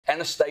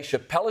Annastacia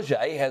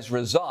Palaszczuk has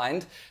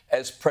resigned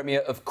as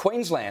Premier of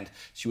Queensland.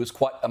 She was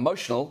quite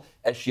emotional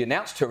as she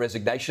announced her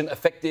resignation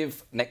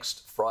effective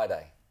next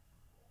Friday.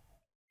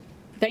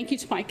 Thank you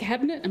to my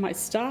cabinet and my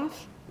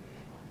staff.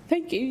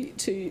 Thank you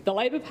to the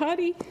Labor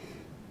Party,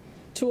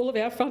 to all of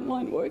our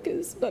frontline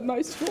workers, but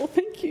most of all,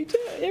 thank you to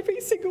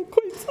every single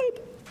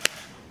Queenslander.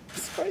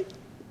 Sorry.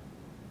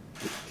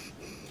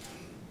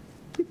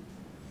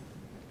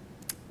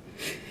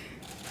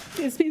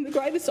 It's been the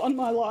greatest on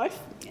my life,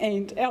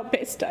 and our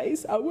best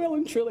days are well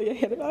and truly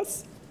ahead of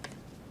us.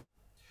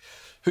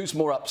 Who's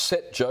more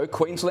upset, Joe,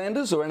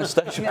 Queenslanders or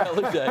Annastacia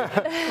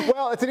Palaszczuk?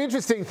 Well, it's an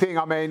interesting thing.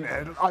 I mean,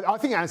 I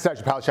think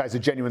Annastacia Palaszczuk is a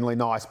genuinely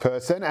nice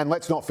person. And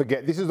let's not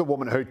forget, this is the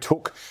woman who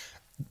took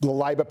the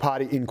Labor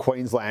Party in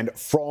Queensland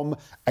from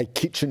a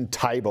kitchen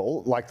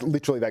table. Like,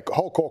 literally, the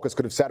whole caucus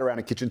could have sat around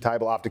a kitchen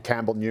table after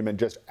Campbell Newman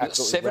just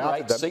absolutely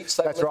routed them. 7 or 8 seats.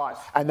 That's right.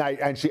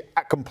 And she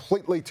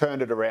completely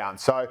turned it around.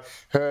 So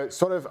her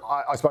sort of,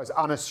 I suppose,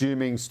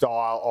 unassuming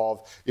style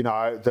of,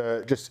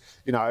 the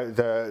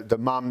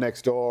mum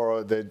next door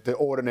or the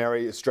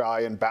ordinary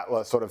Australian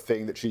battler sort of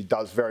thing that she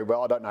does very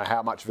well. I don't know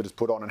how much of it is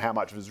put on and how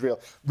much of it is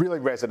real. Really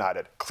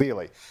resonated,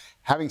 clearly.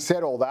 Having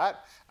said all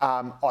that,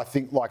 I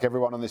think, like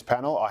everyone on this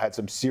panel, I had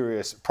some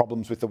serious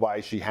problems with the way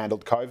she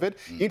handled COVID.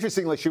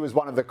 Interestingly, she was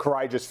one of the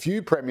courageous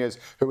few premiers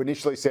who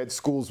initially said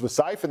schools were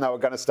safe and they were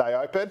going to stay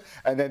open.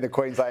 And then the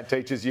Queensland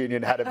Teachers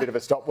Union had a bit of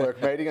a stop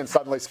work meeting and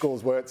suddenly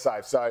schools weren't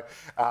safe. So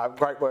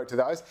great work to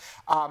those.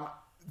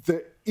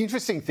 The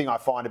interesting thing I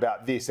find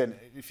about this, and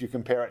if you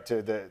compare it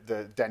to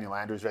the Daniel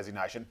Andrews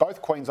resignation,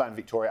 both Queensland and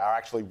Victoria are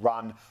actually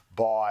run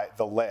by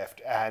the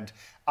left. And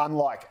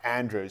unlike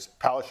Andrews,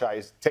 Palaszczuk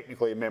is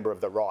technically a member of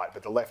the right,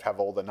 but the left have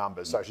all the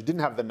numbers. So she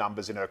didn't have the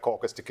numbers in her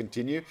caucus to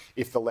continue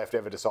if the left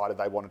ever decided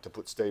they wanted to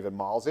put Stephen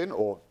Miles in,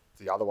 or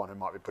the other one who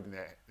might be putting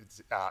her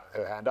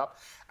hand up,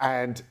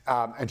 and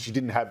she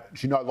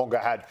no longer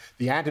had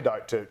the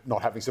antidote to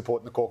not having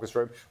support in the caucus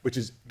room, which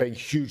is being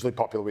hugely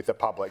popular with the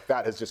public.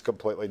 That has just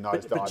completely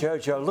nosedived. But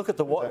Jojo,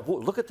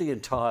 look at the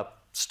entire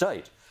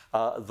state.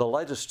 The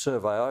latest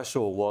survey I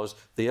saw was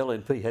the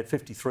LNP had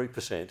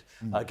 53%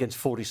 against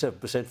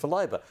 47% for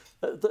Labor.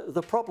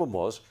 The problem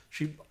was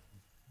she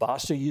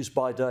passed her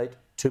use-by date,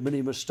 too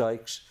many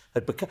mistakes.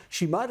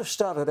 She might have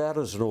started out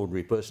as an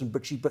ordinary person,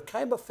 but she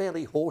became a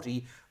fairly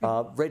haughty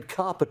red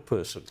carpet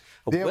person.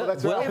 Yeah, well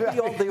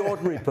beyond the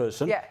ordinary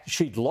person. Yeah.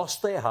 She'd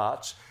lost their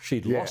hearts,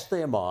 she'd lost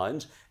their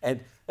minds, and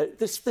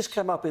this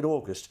came up in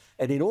August.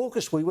 And in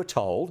August we were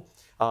told,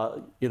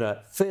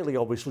 fairly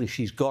obviously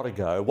she's got to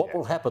go. What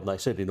will happen, they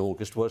said in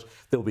August, was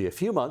there'll be a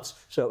few months.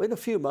 So in a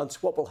few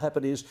months, what will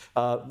happen is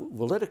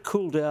we'll let her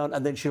cool down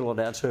and then she'll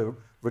announce her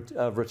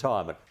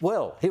retirement.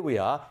 Well, here we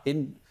are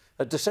in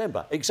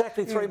December,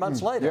 exactly 3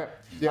 months later.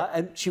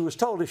 And she was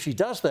told if she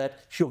does that,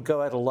 she'll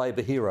go out a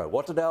Labor hero.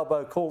 What did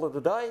Albo call her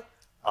today?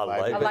 A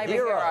Labor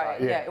hero.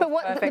 Yeah, but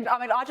perfect. I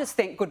mean, I just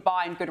think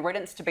goodbye and good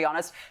riddance, to be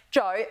honest.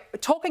 Joe,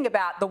 talking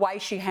about the way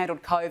she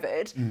handled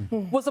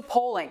COVID was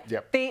appalling.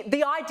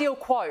 The ideal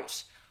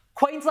quote,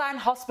 Queensland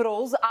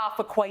hospitals are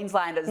for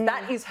Queenslanders.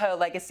 That is her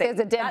legacy. There's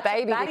a dead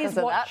baby because of that. That is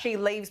what she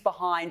leaves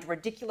behind,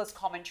 ridiculous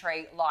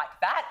commentary like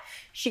that.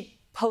 She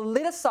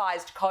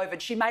politicised COVID.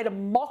 She made a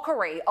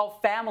mockery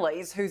of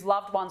families whose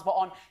loved ones were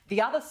on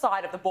the other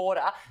side of the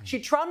border. She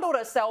trundled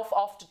herself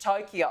off to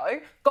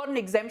Tokyo, got an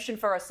exemption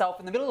for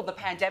herself in the middle of the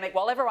pandemic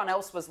while everyone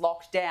else was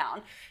locked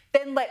down,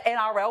 then let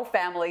NRL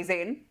families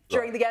in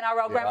during the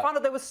NRL Grand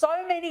Final. There were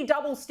so many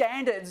double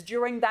standards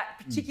during that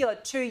particular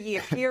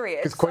 2-year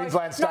period. Because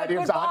Queensland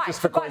stadiums aren't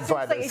just for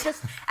Queenslanders.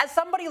 Just, as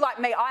somebody like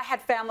me, I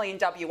had family in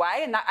WA,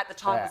 and that at the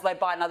time was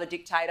led by another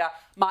dictator,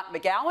 Mark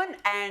McGowan,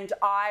 and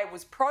I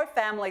was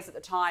pro-families at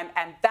the time,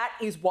 and that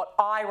is what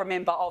I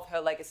remember of her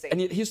legacy. And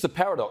yet here's the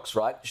paradox,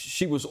 right?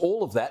 She was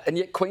all of that, and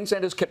yet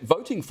Queenslanders kept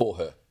voting for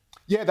her.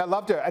 Yeah, they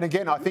loved her. And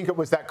again, I think it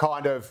was that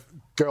kind of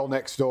girl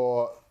next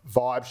door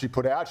vibe she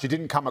put out. She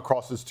didn't come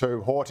across as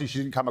too haughty. She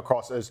didn't come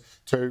across as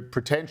too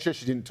pretentious.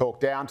 She didn't talk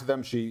down to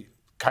them. She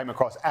came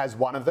across as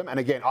one of them. And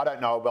again, I don't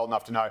know well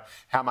enough to know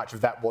how much of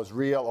that was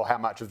real or how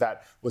much of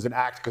that was an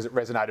act, because it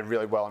resonated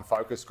really well in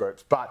focus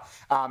groups. But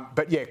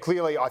yeah,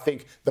 clearly I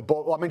think the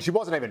ball, I mean, she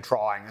wasn't even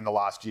trying in the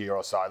last year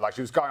or so. Like,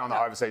 she was going on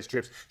the overseas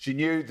trips. She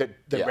knew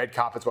that the red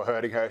carpets were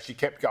hurting her. She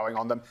kept going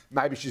on them.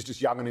 Maybe she's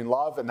just young and in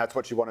love and that's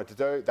what she wanted to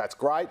do. That's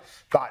great.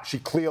 But she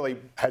clearly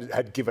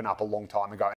had given up a long time ago.